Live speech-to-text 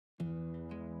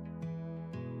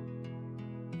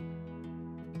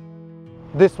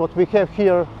this what we have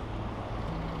here,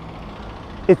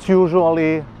 it's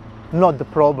usually not the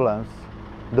problems.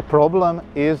 The problem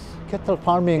is cattle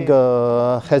farming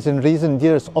has in recent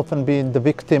years often been the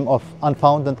victim of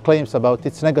unfounded claims about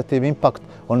its negative impact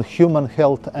on human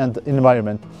health and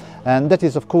environment. And that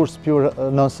is of course pure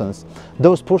nonsense.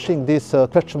 Those pushing these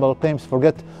questionable claims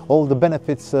forget all the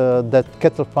benefits that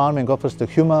cattle farming offers to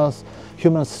humans,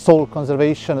 soil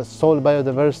conservation, soil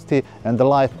biodiversity and the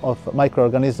life of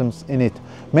microorganisms in it.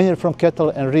 Manure from cattle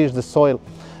enrich the soil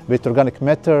with organic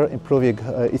matter, improving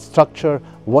its structure,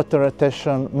 water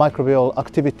retention, microbial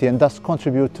activity, and thus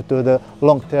contribute to the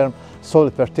long-term soil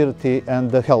fertility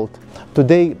and health.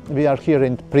 Today we are here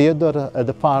in Prijedor at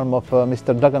the farm of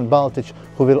Mr. Dragan Baltić,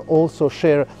 who will also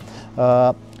share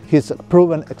his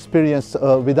proven experience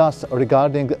with us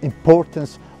regarding the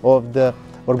importance of the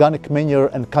organic manure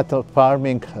and cattle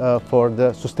farming for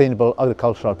the sustainable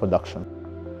agricultural production.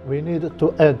 We need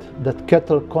to add that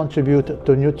cattle contribute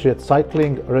to nutrient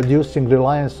cycling, reducing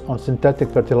reliance on synthetic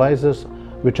fertilizers,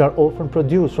 which are often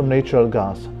produced from natural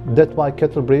gas. That's why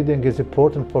cattle breeding is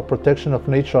important for protection of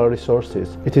natural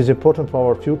resources. It is important for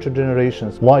our future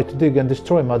generations. Why to dig and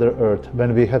destroy Mother Earth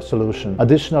when we have solutions?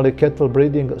 Additionally, cattle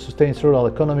breeding sustains rural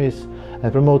economies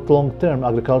and promotes long-term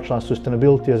agricultural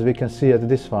sustainability, as we can see at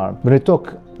this farm. When we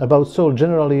talk about soil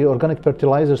generally, organic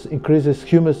fertilizers increases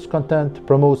humus content,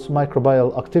 promotes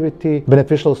microbial activity,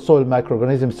 beneficial soil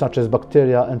microorganisms such as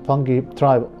bacteria and fungi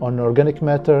thrive on organic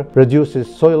matter,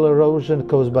 reduces soil erosion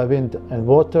caused by wind and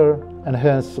water,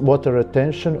 enhance water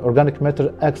retention. Organic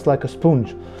matter acts like a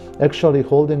sponge, actually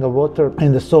holding the water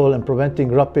in the soil and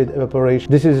preventing rapid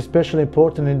evaporation. This is especially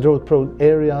important in drought-prone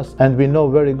areas, and we know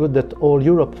very good that all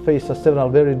Europe faces several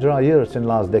very dry years in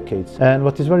last decades. And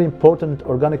what is very important,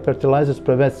 organic fertilizers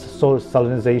prevent soil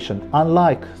salinization,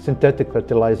 unlike synthetic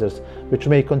fertilizers, which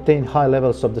may contain high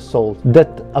levels of the salt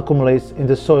that accumulates in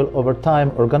the soil over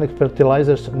time. Organic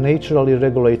fertilizers naturally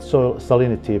regulate soil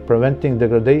salinity, preventing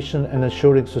degradation and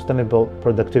ensuring sustainable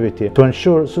productivity. To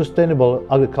ensure sustainable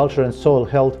agriculture and soil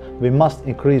health, we must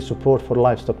increase support for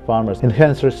livestock farmers,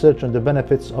 enhance research on the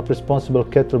benefits of responsible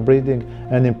cattle breeding,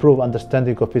 and improve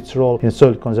understanding of its role in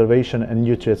soil conservation and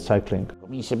nutrient cycling.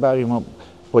 Mi se bavimo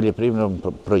poljoprivrednom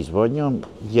proizvodnjom.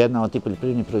 Jedna od tih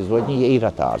poljoprivrednih proizvodnji je i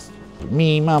ratarstvo.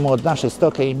 Mi imamo od naše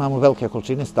stoke imamo velike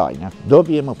količine stajnja.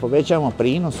 Dobijemo, povećamo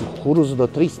prinos u kukuruzu do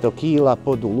 300 kila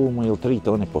po dulumu ili 3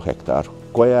 tone po hektaru,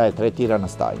 koja je tretirana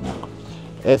stajnjakom.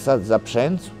 E sad za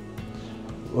pšenicu,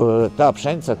 ta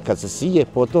pšenica kad se sije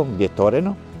potom gdje je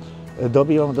toreno,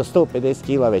 dobivamo do 150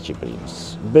 kila veći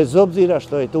prinos. Bez obzira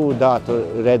što je tu dato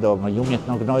redovno i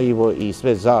umjetno gnojivo i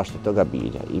sve zaštite toga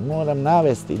bilja. I moram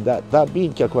navesti da ta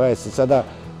biljka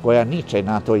koja niče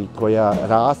na toj, koja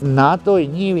raste, na toj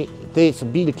njivi, te su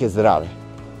biljke zdrave.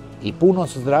 I puno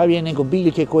su zdravije nego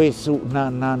biljke koje su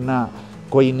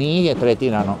koji nije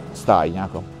tretirano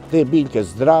stajnjakom. Te biljke su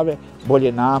zdrave,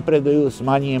 bolje napreduju,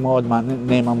 smanjujemo odmah,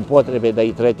 nemamo potrebe da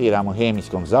ih tretiramo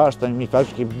hemijskom zaštitom i mi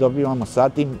faktički dobivamo sa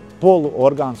tim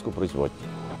poluorgansku proizvodnju.